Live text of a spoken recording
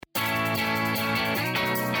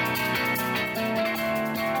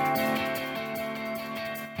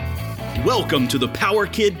Welcome to the Power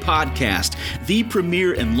Kid Podcast, the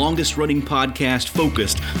premier and longest running podcast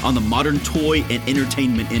focused on the modern toy and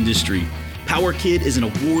entertainment industry. Power Kid is an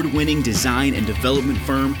award-winning design and development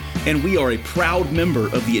firm, and we are a proud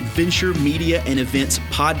member of the Adventure Media and Events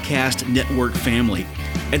Podcast Network family.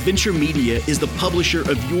 Adventure Media is the publisher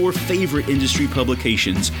of your favorite industry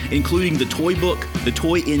publications, including The Toy Book, The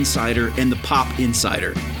Toy Insider, and The Pop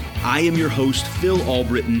Insider. I am your host, Phil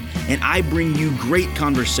Albritton, and I bring you great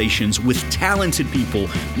conversations with talented people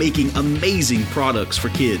making amazing products for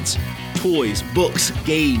kids. Toys, books,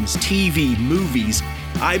 games, TV, movies.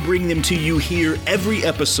 I bring them to you here every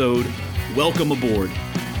episode. Welcome aboard.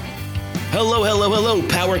 Hello,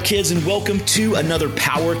 Power Kids, and welcome to another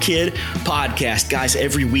Power Kid podcast. Guys,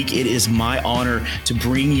 every week it is my honor to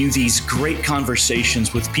bring you these great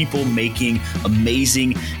conversations with people making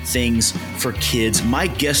amazing things for kids. My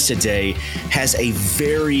guest today has a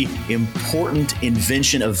very important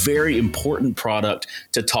invention, a very important product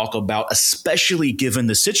to talk about, especially given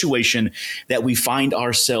the situation that we find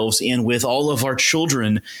ourselves in with all of our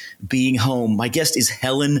children being home. My guest is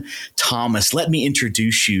Helen Thomas. Let me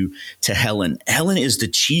introduce you to Helen. Helen is the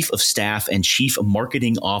Chief of Staff and Chief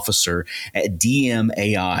Marketing Officer at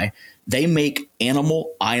DMAI. They make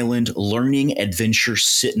Animal Island Learning Adventure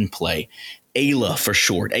Sit and Play. AILA for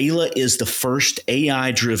short. AILA is the first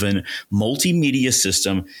AI-driven multimedia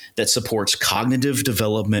system that supports cognitive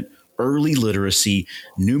development, early literacy,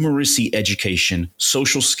 numeracy education,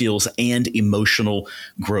 social skills, and emotional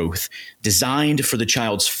growth. Designed for the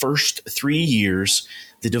child's first 3 years,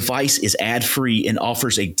 the device is ad-free and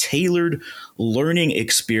offers a tailored learning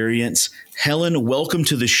experience. Helen, welcome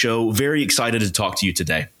to the show. Very excited to talk to you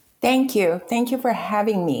today. Thank you. Thank you for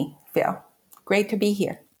having me, Phil. Great to be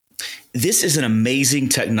here. This is an amazing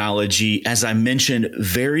technology, as I mentioned,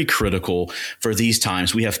 very critical for these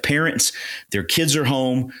times. We have parents, their kids are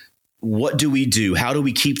home. What do we do? How do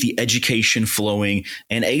we keep the education flowing?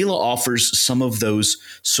 And AILA offers some of those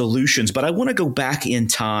solutions. But I want to go back in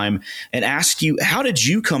time and ask you, how did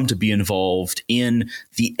you come to be involved in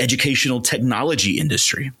the educational technology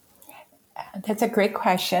industry? That's a great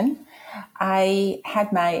question. I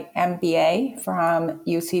had my MBA from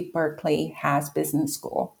UC Berkeley Haas Business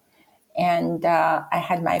School. And I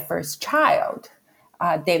had my first child,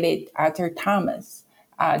 David Arthur Thomas,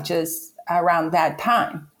 just around that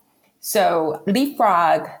time. So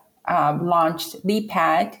Leapfrog launched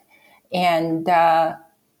LeapPad, and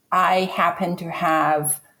I happened to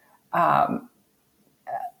have,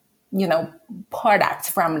 products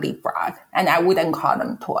from Leapfrog, and I wouldn't call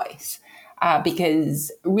them toys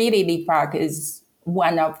because really Leapfrog is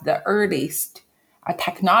one of the earliest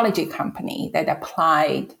technology company that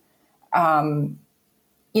applied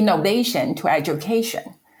innovation to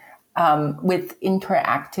education with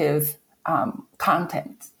interactive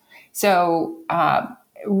content. So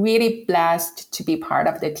really blessed to be part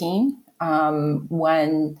of the team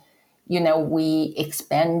when, we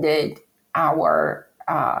expanded our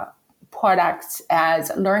products as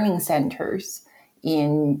learning centers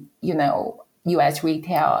in, U.S.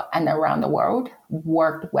 retail and around the world,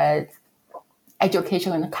 worked with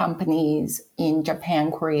educational companies in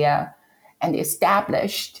Japan, Korea, and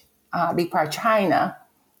established Leapfrog China.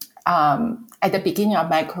 At the beginning of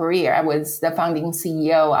my career, I was the founding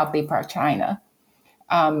CEO of Leapfrog China.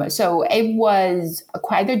 So it was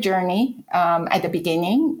quite a journey at the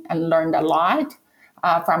beginning, and learned a lot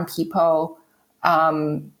from people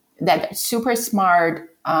that super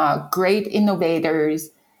smart, great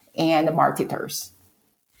innovators and marketers.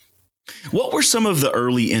 What were some of the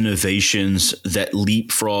early innovations that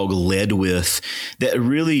Leapfrog led with that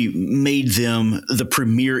really made them the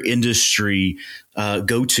premier industry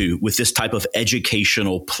go-to with this type of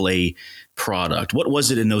educational play product? What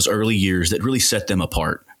was it in those early years that really set them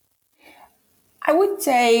apart? I would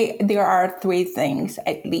say there are three things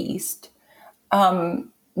at least.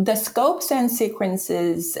 The scopes and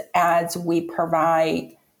sequences as we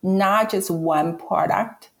provide not just one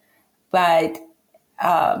product, but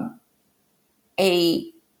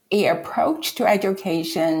a approach to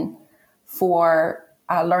education for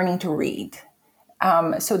learning to read.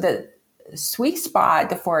 So the sweet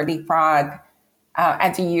spot for Leapfrog,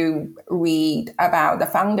 as you read about the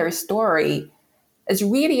founder's story, is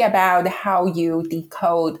really about how you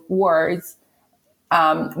decode words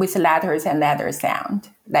with letters and letter sound,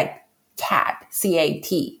 like cat,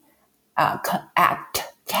 C-A-T,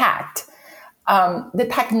 cat. The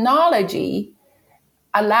technology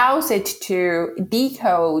allows it to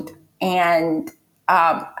decode and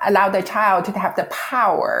allow the child to have the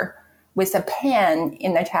power with a pen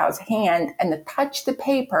in the child's hand and touch the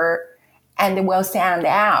paper, and it will sound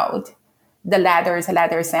out the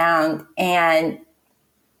letter sound, and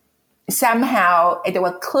somehow it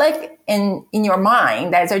will click in your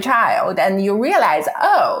mind as a child, and you realize,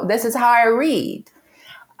 oh, this is how I read.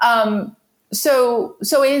 So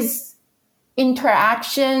is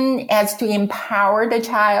interaction as to empower the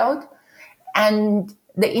child and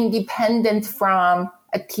the independence from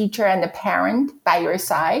a teacher and a parent by your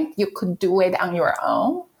side. You could do it on your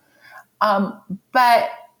own. But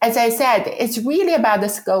as I said, it's really about the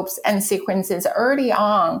scopes and sequences. Early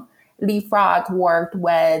on, Leapfrog worked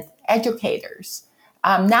with educators,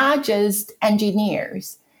 not just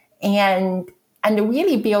engineers, and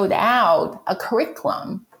really build out a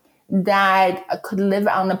curriculum that could live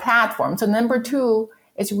on the platform. So number two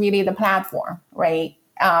is really the platform, right?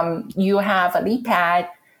 You have a LeapPad,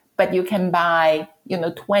 but you can buy,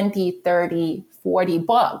 20, 30, 40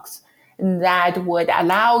 books that would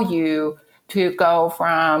allow you to go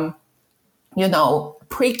from,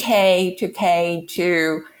 pre-K to K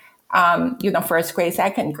to, first grade,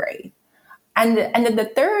 second grade. And then the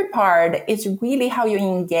third part is really how you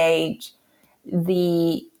engage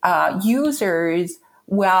the users.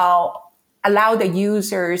 Will allow the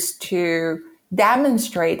users to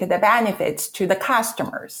demonstrate the benefits to the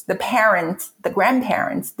customers, the parents, the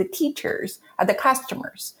grandparents, the teachers are the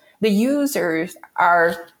customers. The users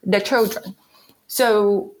are the children.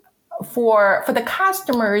 So for the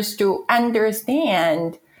customers to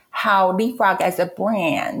understand how Leapfrog as a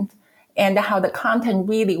brand and how the content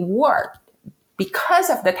really worked because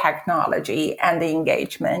of the technology and the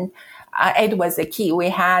engagement, it was the key. We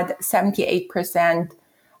had 78%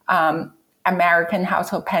 American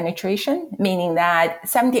household penetration, meaning that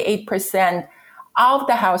 78% of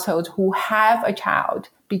the households who have a child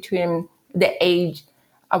between the age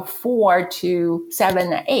of 4 to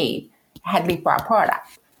 7 or 8 had Leapfrog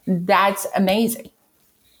product. That's amazing.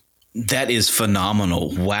 That is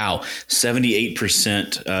phenomenal. Wow.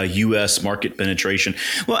 78% U.S. market penetration.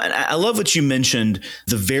 Well, I love what you mentioned,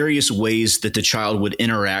 the various ways that the child would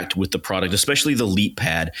interact with the product, especially the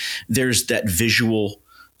LeapPad. There's that visual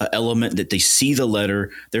element that they see the letter.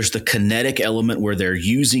 There's the kinetic element where they're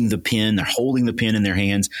using the pen, they're holding the pen in their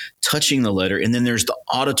hands, touching the letter. And then there's the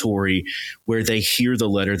auditory where they hear the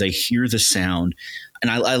letter, they hear the sound. And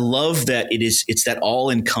I love that it's that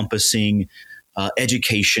all-encompassing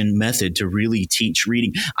education method to really teach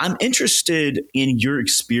reading. I'm interested in your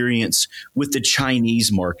experience with the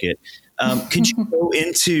Chinese market. Could you go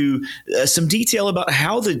into some detail about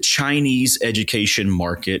how the Chinese education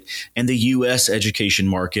market and the U.S. education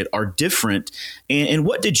market are different? And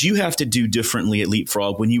what did you have to do differently at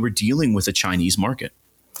Leapfrog when you were dealing with the Chinese market?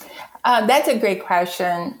 That's a great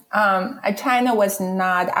question. China was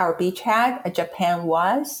not our beachhead. Japan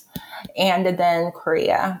was, and then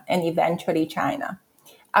Korea, and eventually China.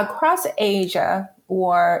 Across Asia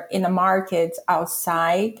or in the markets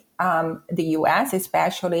outside the U.S.,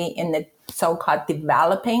 especially in the so-called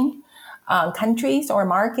developing countries or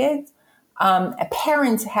markets,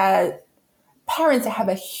 parents have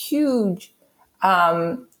a huge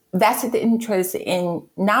vested interest in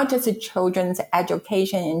not just the children's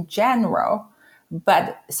education in general,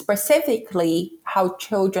 but specifically how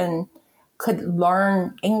children could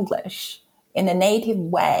learn English in a native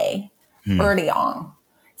way early on.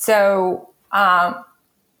 So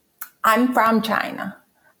I'm from China.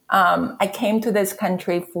 I came to this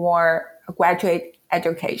country for a graduate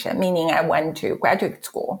education, meaning I went to graduate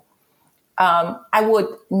school. I would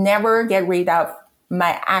never get rid of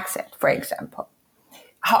my accent, for example.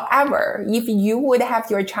 However, if you would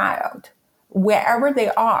have your child, wherever they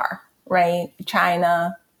are, right,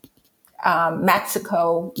 China,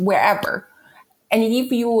 Mexico, wherever, and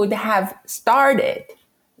if you would have started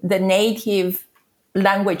the native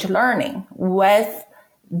language learning with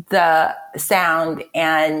the sound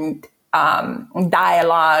and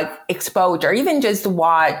dialogue exposure, even just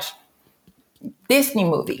watch Disney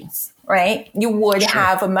movies, right, you would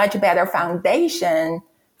have a much better foundation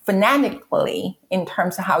phonetically in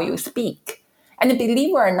terms of how you speak. And believe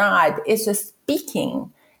it or not, it's the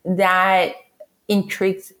speaking that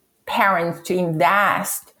intrigues parents to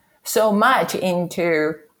invest so much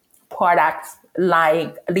into products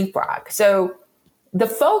like Leapfrog. So the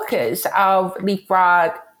focus of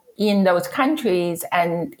Leapfrog in those countries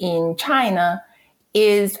and in China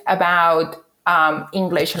is about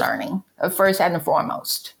English learning, first and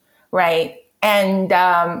foremost, right? And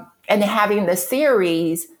having the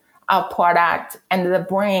series of products and the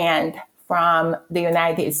brand from the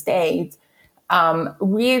United States,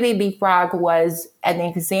 really Leapfrog was an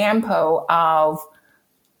example of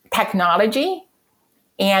technology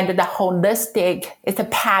and the holistic, it's a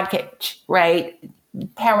package, right?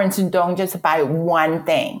 Parents don't just buy one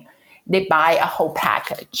thing. they buy a whole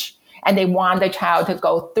package and they want the child to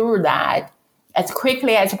go through that as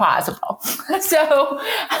quickly as possible. So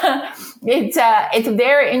it's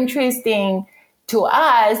very interesting to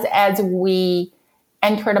us as we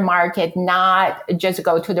enter the market, not just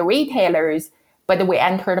go to the retailers, but we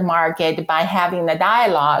enter the market by having a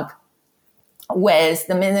dialogue with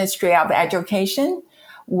the Ministry of Education,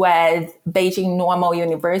 with Beijing Normal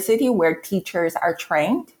University, where teachers are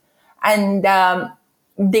trained. And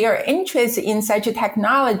their interest in such a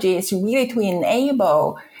technology is really to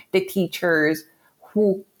enable the teachers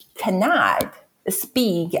who cannot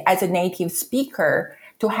speak as a native speaker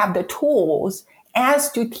to have the tools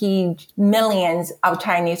as to teach millions of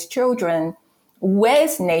Chinese children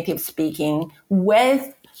with native speaking,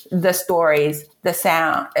 with the stories, the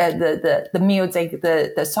sound, the music,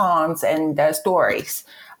 the songs, and the stories.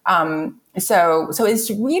 So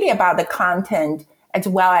it's really about the content as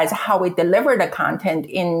well as how we deliver the content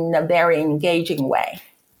in a very engaging way.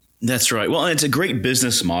 That's right. Well, it's a great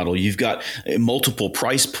business model. You've got multiple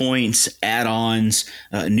price points, add-ons,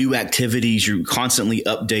 new activities. You're constantly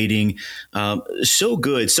updating. So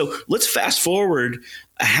good. So let's fast forward.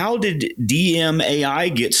 How did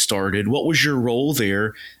DMAI get started? What was your role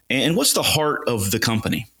there? And what's the heart of the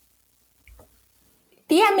company?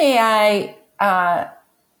 DMAI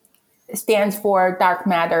stands for Dark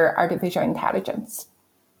Matter Artificial Intelligence.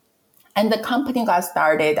 And the company got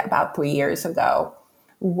started about 3 years ago,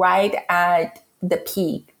 right at the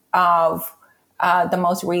peak of the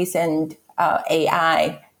most recent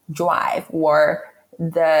AI drive, or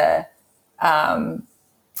the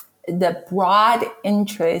broad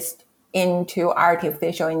interest into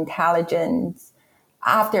artificial intelligence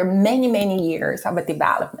after many, many years of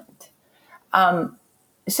development.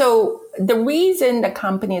 So the reason the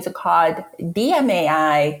company is called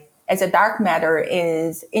DMAI as a dark matter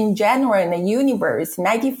is, in general, in the universe,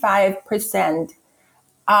 95%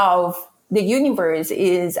 of the universe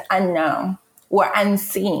is unknown or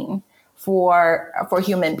unseen for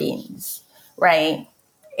human beings, right?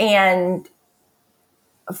 And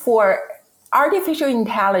for artificial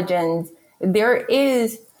intelligence, there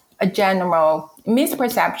is a general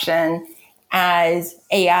misperception as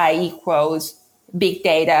AI equals big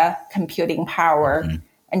data, computing power,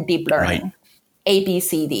 and deep learning, right.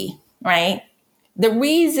 ABCD, right? The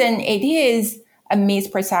reason it is a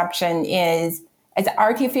misperception is as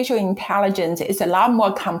artificial intelligence is a lot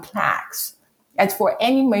more complex as for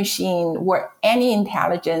any machine or any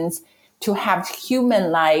intelligence to have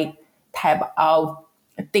human-like type of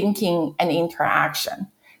thinking and interaction.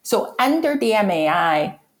 So under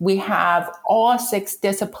DMAI, we have all 6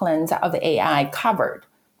 disciplines of AI covered.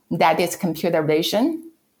 That is computer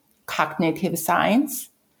vision, cognitive science,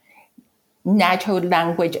 natural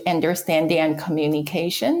language understanding and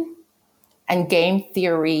communication, and game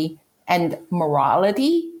theory and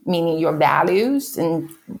morality, meaning your values and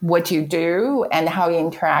what you do and how you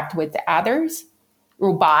interact with others,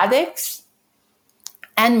 robotics,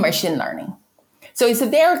 and machine learning. So it's a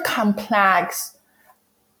very complex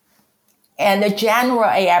and a general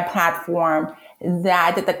AI platform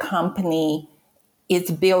that the company is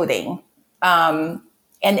building. And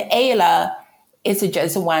Ayla is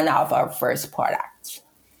just one of our first products.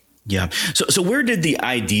 Yeah. So where did the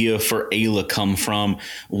idea for Ayla come from?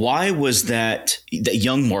 Why was that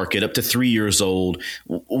young market up to 3 years old?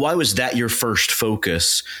 Why was that your first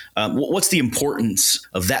focus? What's the importance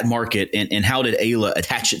of that market, and how did Ayla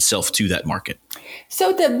attach itself to that market?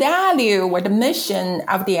 So the value or the mission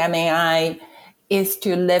of the MAI is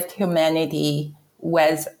to lift humanity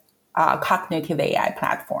with cognitive AI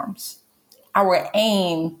platforms. Our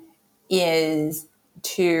aim is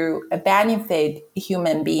to benefit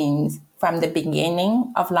human beings from the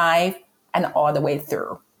beginning of life and all the way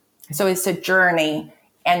through. So it's a journey,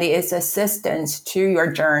 and it's assistance to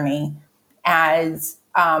your journey as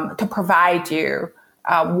to provide you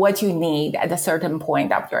what you need at a certain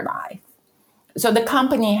point of your life. So the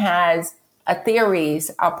company has a series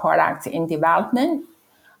of products in development,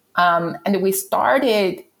 and we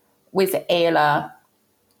started with Ayla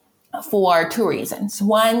for 2 reasons.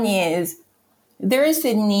 One is there is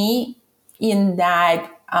a need in that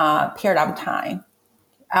period of time.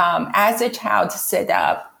 As a child sits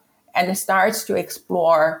up and starts to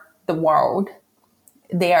explore the world,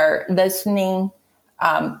 they're listening,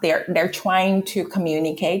 they're trying to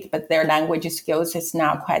communicate, but their language skills is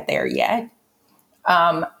not quite there yet.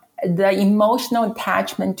 The emotional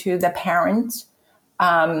attachment to the parents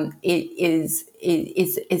is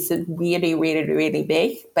really, really, really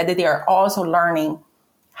big, but they are also learning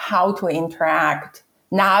how to interact,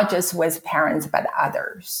 not just with parents, but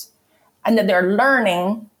others. And they're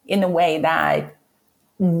learning in a way that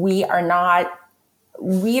we are not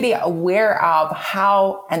really aware of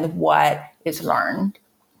how and what is learned.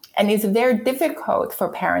 And it's very difficult for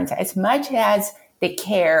parents, as much as they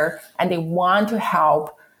care and they want to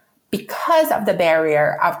help, because of the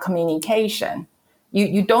barrier of communication.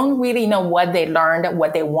 You don't really know what they learned,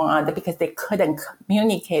 what they want, because they couldn't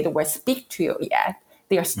communicate or speak to you yet.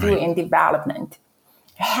 They are still in development.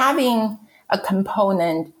 Having a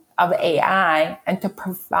component of AI and to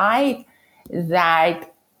provide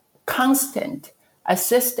that constant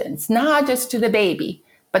assistance, not just to the baby,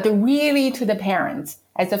 but really to the parents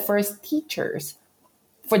as the first teachers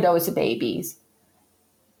for those babies.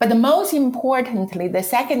 But the most importantly, the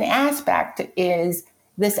second aspect is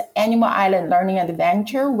this Animal Island learning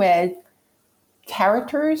adventure with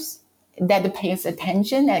characters that pays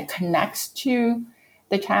attention and connects to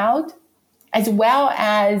the child, as well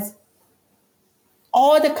as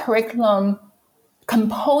all the curriculum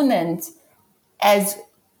components as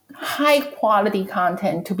high quality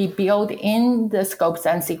content to be built in the scopes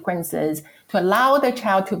and sequences to allow the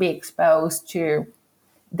child to be exposed to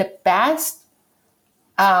the best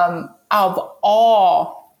of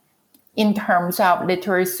all in terms of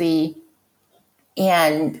literacy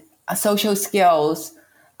and social skills,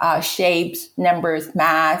 shapes, numbers,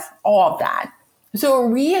 math, all of that. So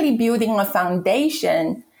really building a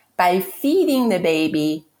foundation by feeding the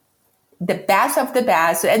baby the best of the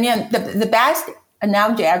best. And the best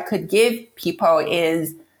analogy I could give people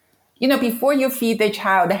is, before you feed the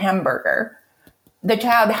child a hamburger, the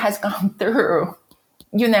child has gone through,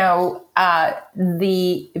 the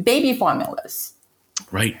baby formulas.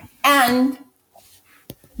 Right. And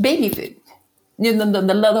baby food,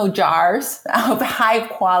 the little jars of high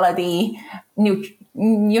quality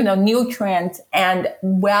nutrients and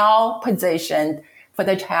well positioned for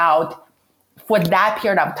the child for that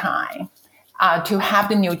period of time to have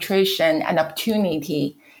the nutrition and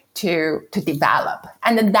opportunity to develop.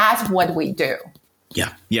 And that's what we do.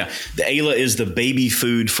 Yeah. Yeah. The Ayla is the baby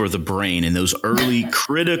food for the brain in those early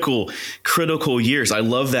critical years. I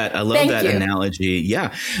love that. I love that analogy.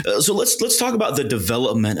 Yeah. So let's talk about the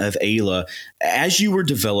development of Ayla. As you were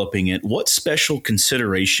developing it, what special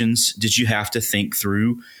considerations did you have to think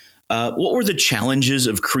through? What were the challenges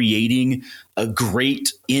of creating a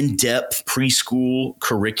great in-depth preschool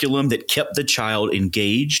curriculum that kept the child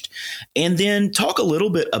engaged? And then talk a little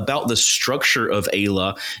bit about the structure of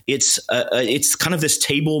Ayla. It's kind of this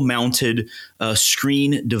table-mounted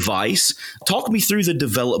screen device. Talk me through the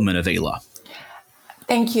development of Ayla.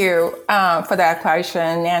 Thank you for that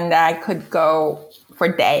question. And I could go for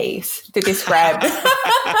days to describe.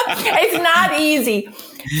 It's not easy.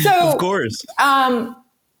 So, of course.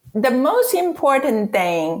 The most important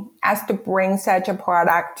thing as to bring such a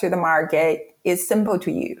product to the market is simple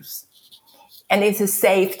to use and it's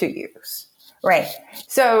safe to use, right?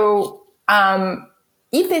 So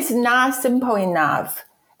if it's not simple enough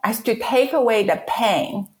as to take away the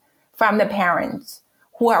pain from the parents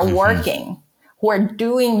who are working, who are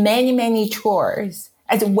doing many, many chores,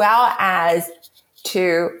 as well as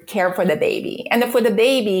to care for the baby. And for the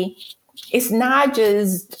baby, it's not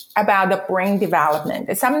just about the brain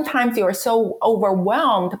development. Sometimes you are so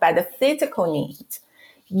overwhelmed by the physical needs,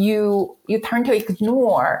 you turn to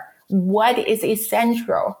ignore what is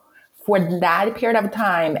essential for that period of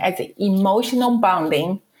time as emotional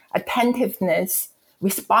bonding, attentiveness,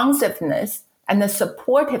 responsiveness, and the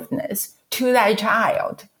supportiveness to that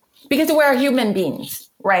child. Because we're human beings,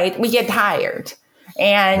 right? We get tired.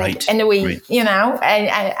 And we,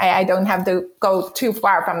 I don't have to go too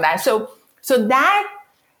far from that. So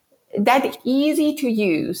that easy to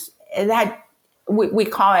use, that we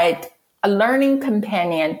call it a learning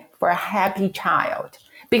companion for a happy child.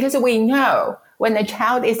 Because we know when the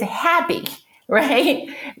child is happy, right,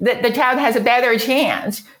 the child has a better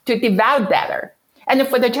chance to develop better. And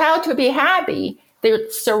for the child to be happy, the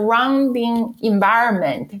surrounding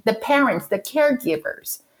environment, the parents, the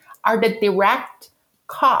caregivers are the direct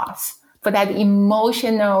cause for that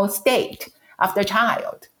emotional state of the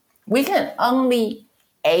child. We can only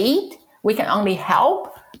aid, we can only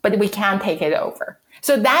help, but we can't take it over.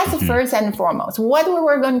 So that's first and foremost. What we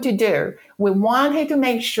were going to do, we wanted to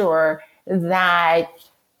make sure that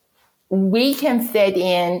we can fit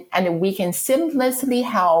in and we can seamlessly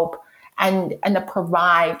help and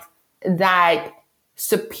provide that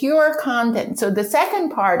secure content. So the second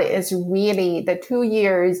part is really the 2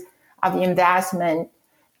 years of investment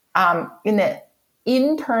in the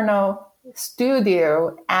internal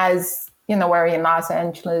studio, as we're in Los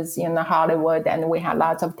Angeles, in Hollywood, and we have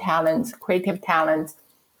lots of talents, creative talents.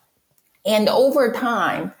 And over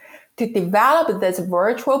time, to develop this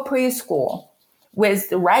virtual preschool with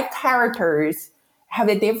the right characters have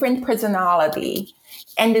a different personality,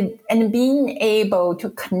 and being able to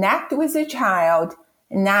connect with the child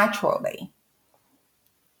naturally.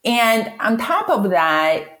 And on top of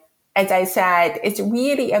that, as I said, it's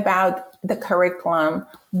really about the curriculum.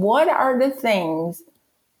 What are the things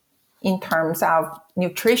in terms of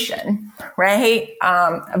nutrition, right?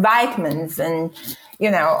 Vitamins and,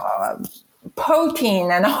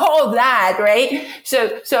 protein and all that, right?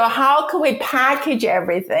 So how can we package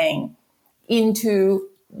everything into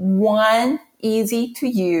one easy to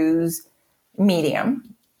use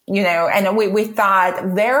medium? And we thought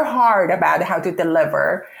very hard about how to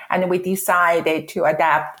deliver, and we decided to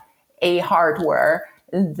adapt a hardware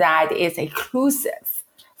that is exclusive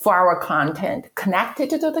for our content, connected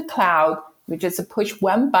to the cloud. You just push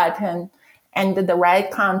one button and the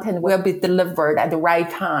right content will be delivered at the right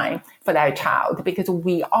time for that child, because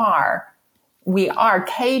we are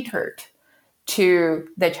catered to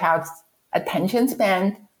the child's attention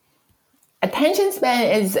span. Attention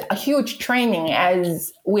span is a huge training,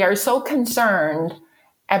 as we are so concerned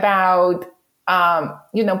about,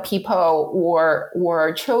 people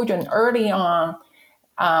or children early on,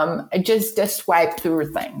 just swipe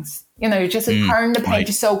through things. You just turn the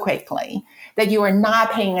page so quickly that you are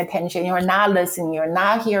not paying attention, you are not listening, you're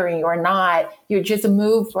not hearing, you just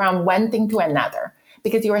move from one thing to another,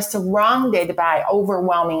 because you are surrounded by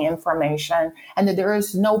overwhelming information, and there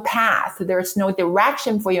is no path, there's no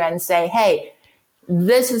direction for you and say, hey,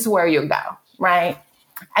 this is where you go, right?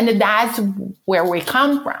 And that's where we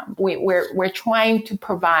come from. We're trying to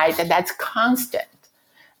provide that's constant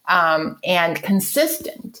and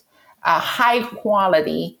consistent, high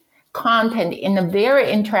quality content in a very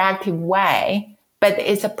interactive way, but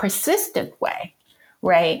it's a persistent way,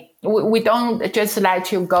 right? We don't just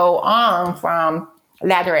let you go on from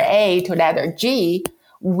letter A to letter G.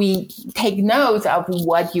 We take notes of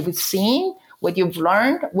what you've seen, what you've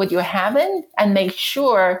learned, what you haven't, and make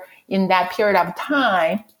sure in that period of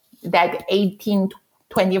time, that 18,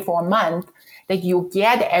 24 months, that you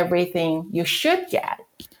get everything you should get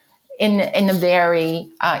in a very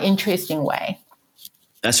interesting way.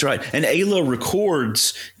 That's right. And Ayla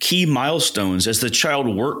records key milestones as the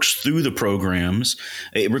child works through the programs.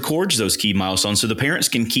 It records those key milestones so the parents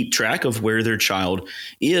can keep track of where their child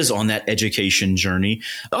is on that education journey.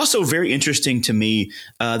 Also very interesting to me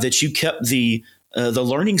that you kept the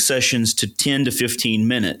learning sessions to 10 to 15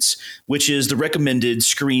 minutes, which is the recommended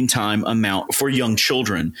screen time amount for young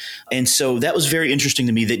children. And so that was very interesting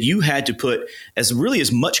to me that you had to put as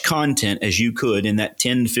much content as you could in that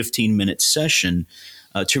 10 to 15 minute session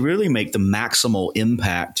to really make the maximal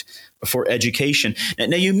impact for education.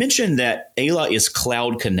 Now, you mentioned that Ayla is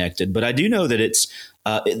cloud connected, but I do know that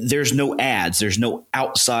there's no ads, there's no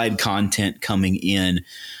outside content coming in.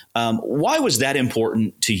 Why was that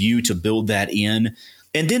important to you to build that in?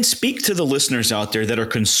 And then speak to the listeners out there that are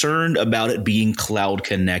concerned about it being cloud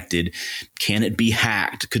connected. Can it be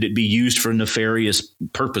hacked? Could it be used for nefarious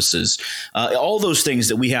purposes? All those things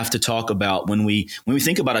that we have to talk about when we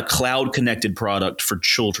think about a cloud connected product for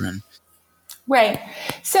children. Right.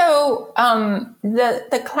 So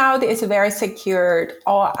the cloud is very secured.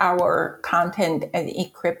 All our content is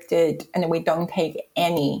encrypted, and we don't take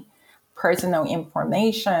any personal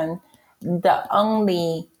information. The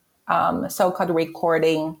only so-called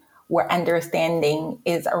recording or understanding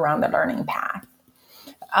is around the learning path.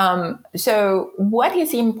 So what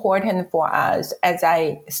is important for us, as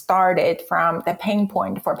I started from the pain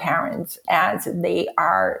point for parents, as they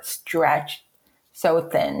are stretched so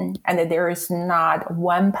thin, and that there is not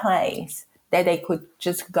one place that they could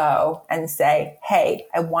just go and say, hey,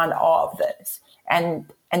 I want all of this. And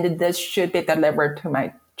this should be delivered to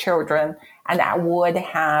my children. And I would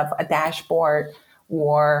have a dashboard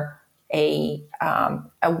or a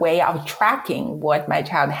way of tracking what my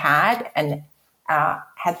child had and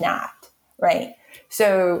had not, right?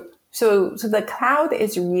 So the cloud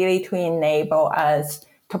is really to enable us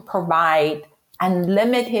to provide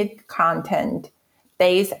unlimited content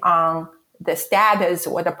based on the status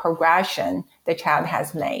or the progression the child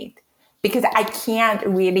has made. Because I can't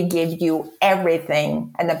really give you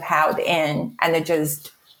everything and piled in and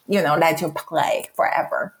just, let you play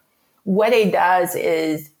forever. What it does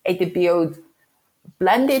is it builds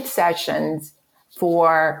blended sessions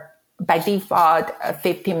for, by default,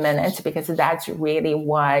 15 minutes, because that's really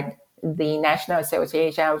what the National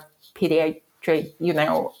Association of Pediatric,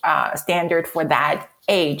 standard for that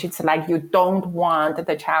age. It's like you don't want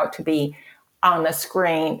the child to be on the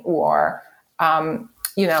screen or,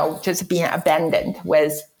 just being abandoned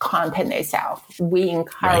with content itself. We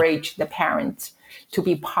encourage the parents to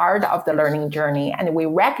be part of the learning journey, and we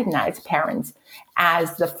recognize parents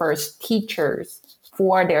as the first teachers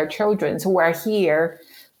for their children. So we're here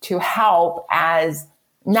to help, as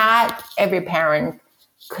not every parent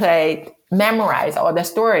could memorize all the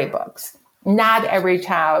storybooks. Not every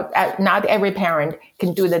parent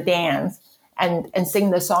can do the dance and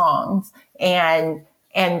sing the songs and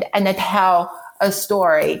tell a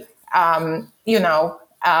story,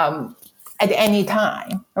 at any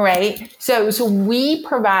time, right? So we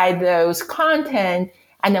provide those content,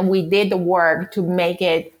 and then we did the work to make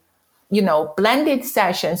it, blended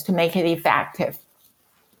sessions to make it effective.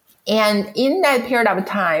 And in that period of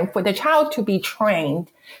time, for the child to be trained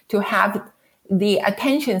to have the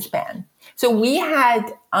attention span. So we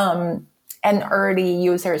had an early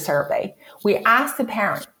user survey. We asked the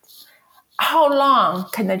parents, how long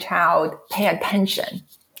can the child pay attention?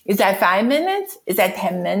 Is that 5 minutes? Is that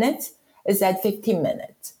 10 minutes? Is that 15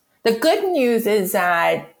 minutes? The good news is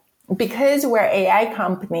that because we're an AI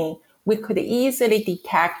company, we could easily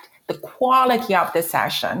detect the quality of the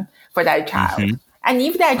session for that child. Mm-hmm. And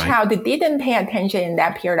if that child didn't pay attention in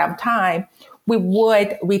that period of time, we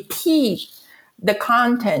would repeat the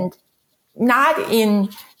content, not in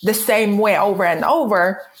the same way over and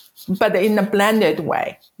over, but in a blended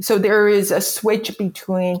way. So there is a switch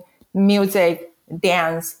between music,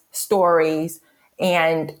 dance, stories,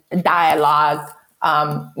 and dialogue.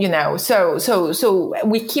 So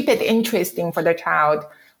we keep it interesting for the child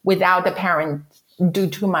without the parent do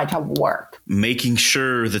too much of work. Making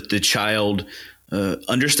sure that the child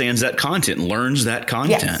understands that content, learns that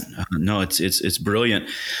content. Yes. No, it's brilliant.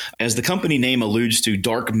 As the company name alludes to,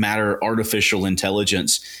 dark matter artificial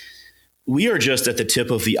intelligence, we are just at the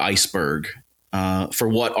tip of the iceberg for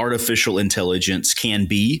what artificial intelligence can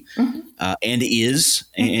be and is.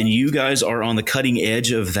 Mm-hmm. And you guys are on the cutting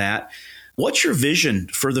edge of that. What's your vision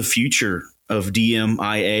for the future of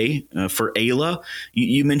DMIA for Ayla?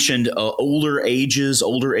 You mentioned older age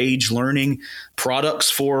learning, products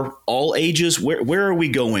for all ages. Where are we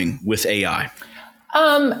going with AI?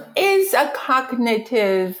 It's a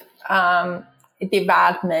cognitive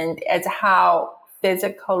development as how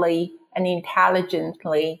physically and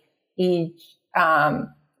intelligently each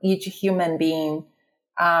human being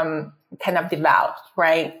kind of develops,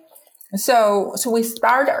 right? So we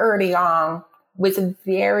start early on with a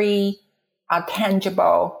very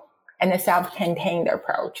tangible and a self-contained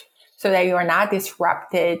approach, so that you are not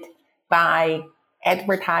disrupted by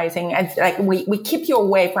advertising. And like we keep you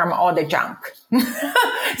away from all the junk.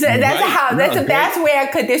 So that's the best way I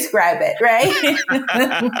could describe it, right?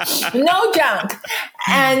 No junk.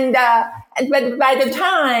 And but by the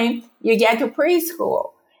time you get to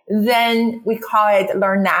preschool, then we call it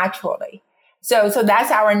Learn Naturally. So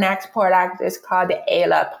that's our next product. It's called the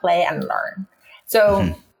Ayla Play and Learn.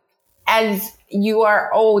 So as you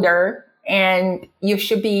are older and you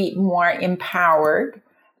should be more empowered,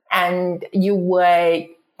 and you would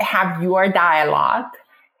have your dialogue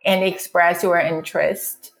and express your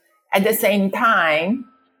interest. At the same time,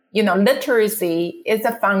 literacy is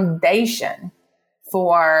a foundation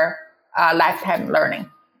for lifetime learning.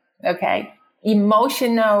 Okay.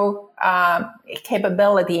 Emotional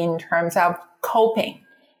capability in terms of coping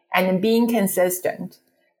and being consistent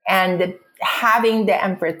and having the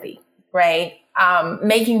empathy, right?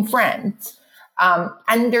 Making friends,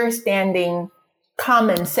 understanding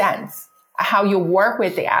common sense, how you work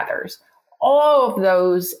with the others. All of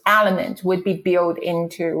those elements would be built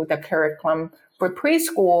into the curriculum for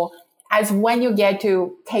preschool. As when you get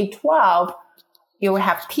to K-12, you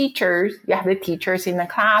have teachers, you have the teachers in the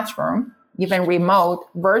classroom, even remote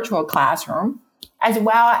virtual classroom, as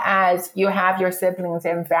well as you have your siblings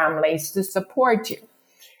and families to support you.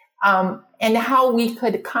 And how we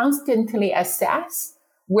could constantly assess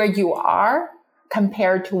where you are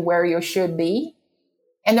compared to where you should be,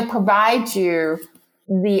 and to provide you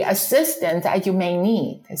the assistance that you may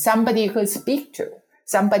need. Somebody you could speak to,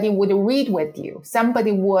 somebody would read with you,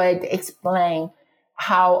 somebody would explain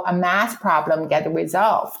how a math problem gets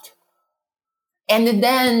resolved. And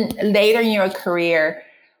then later in your career,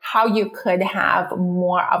 how you could have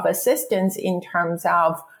more of assistance in terms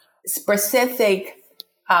of specific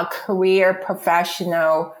career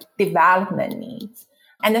professional development needs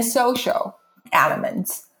and the social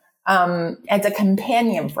elements as a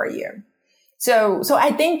companion for you. So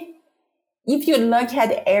I think if you look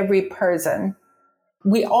at every person,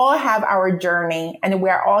 we all have our journey and we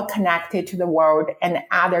are all connected to the world and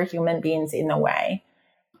other human beings in a way.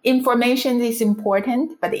 Information is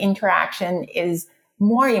important, but interaction is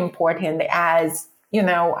more important, as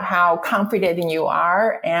how confident you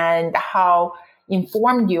are and how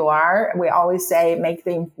informed you are. We always say make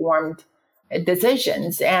the informed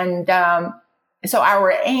decisions. And so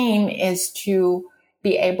our aim is to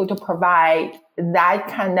be able to provide that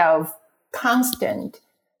kind of constant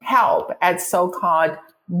help as so-called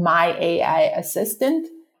My AI Assistant,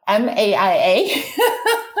 MAIA.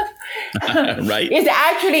 Right. It's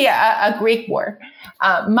actually a Greek word.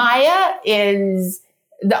 Maya is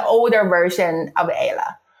the older version of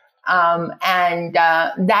Ayla. And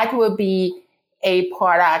that will be a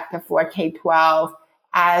product for K-12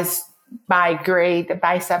 as by grade,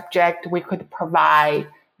 by subject, we could provide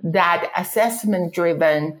that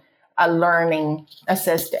assessment-driven learning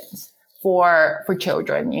assistance for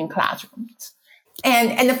children in classrooms.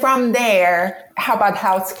 And from there, how about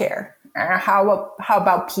healthcare? How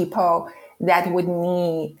about people that would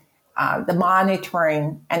need the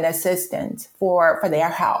monitoring and assistance for their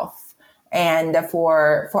health and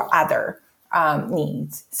for other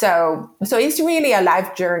needs? So it's really a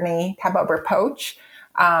life journey type of approach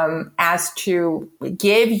as to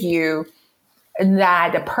give you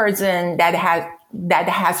that person that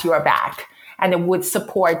has your back and would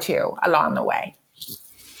support you along the way.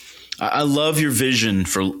 I love your vision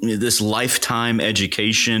for this lifetime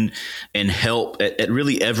education and help at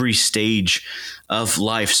really every stage of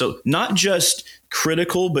life. So not just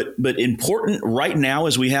critical, but important right now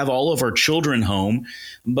as we have all of our children home,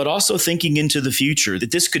 but also thinking into the future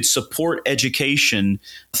that this could support education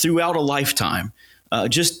throughout a lifetime.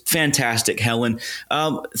 Just fantastic, Helen.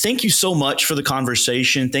 Thank you so much for the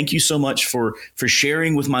conversation. Thank you so much for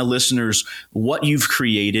sharing with my listeners what you've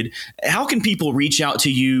created. How can people reach out to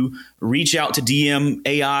you, reach out to DM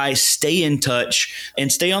AI, stay in touch,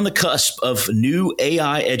 and stay on the cusp of new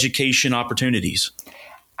AI education opportunities?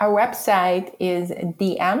 Our website is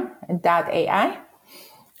dm.ai.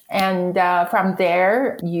 And from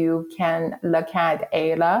there, you can look at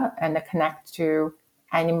Ayla and connect to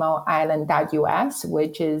animalisland.us,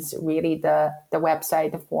 which is really the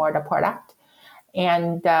website for the product.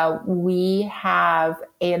 And we have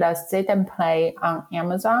Ayla Sit and Play on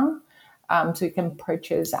Amazon. So you can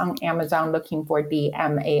purchase on Amazon looking for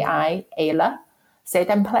DMAI, Ayla Sit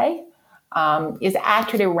and Play. Is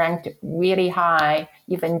actually ranked really high,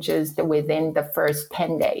 even just within the first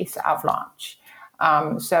 10 days of launch.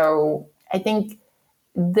 So I think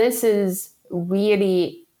this is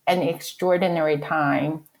really an extraordinary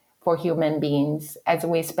time for human beings as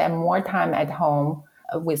we spend more time at home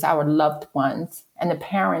with our loved ones, and the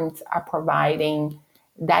parents are providing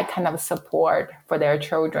that kind of support for their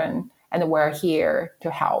children, and we're here to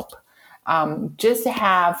help. Just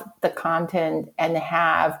have the content and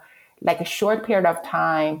have like a short period of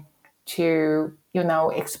time to,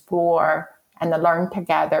 explore and learn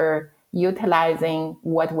together, utilizing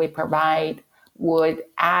what we provide would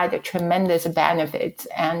add tremendous benefits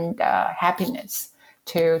and happiness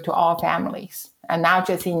to all families, and not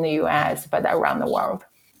just in the U.S., but around the world.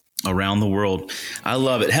 Around the world. I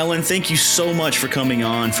love it. Helen, thank you so much for coming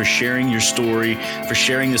on, for sharing your story, for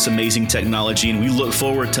sharing this amazing technology. And we look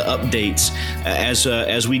forward to updates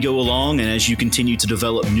as we go along and as you continue to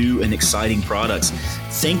develop new and exciting products.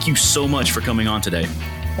 Thank you so much for coming on today.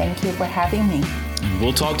 Thank you for having me.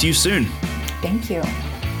 We'll talk to you soon. Thank you.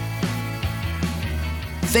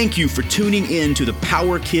 Thank you for tuning in to the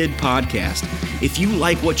Power Kid podcast. If you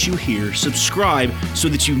like what you hear, subscribe so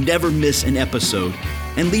that you never miss an episode.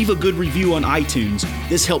 And leave a good review on iTunes.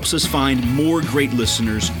 This helps us find more great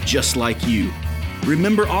listeners just like you.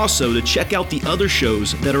 Remember also to check out the other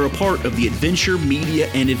shows that are a part of the Adventure Media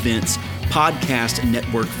and Events podcast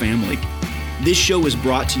network family. This show is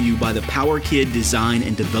brought to you by the Power Kid Design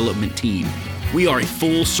and Development Team. We are a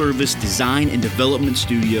full-service design and development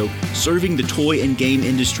studio serving the toy and game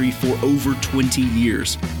industry for over 20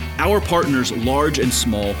 years. Our partners, large and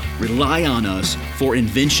small, rely on us for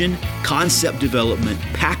invention, concept development,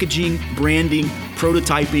 packaging, branding,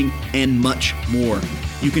 prototyping, and much more.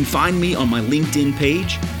 You can find me on my LinkedIn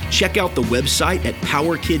page, check out the website at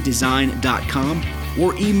powerkiddesign.com,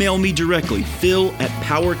 or email me directly,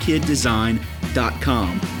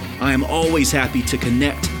 phil@powerkiddesign.com. I am always happy to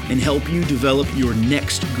connect and help you develop your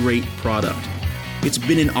next great product. It's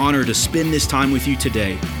been an honor to spend this time with you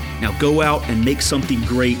today. Now go out and make something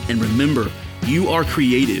great, and remember, you are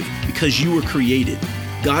creative because you were created.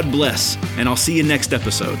 God bless, and I'll see you next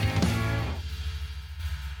episode.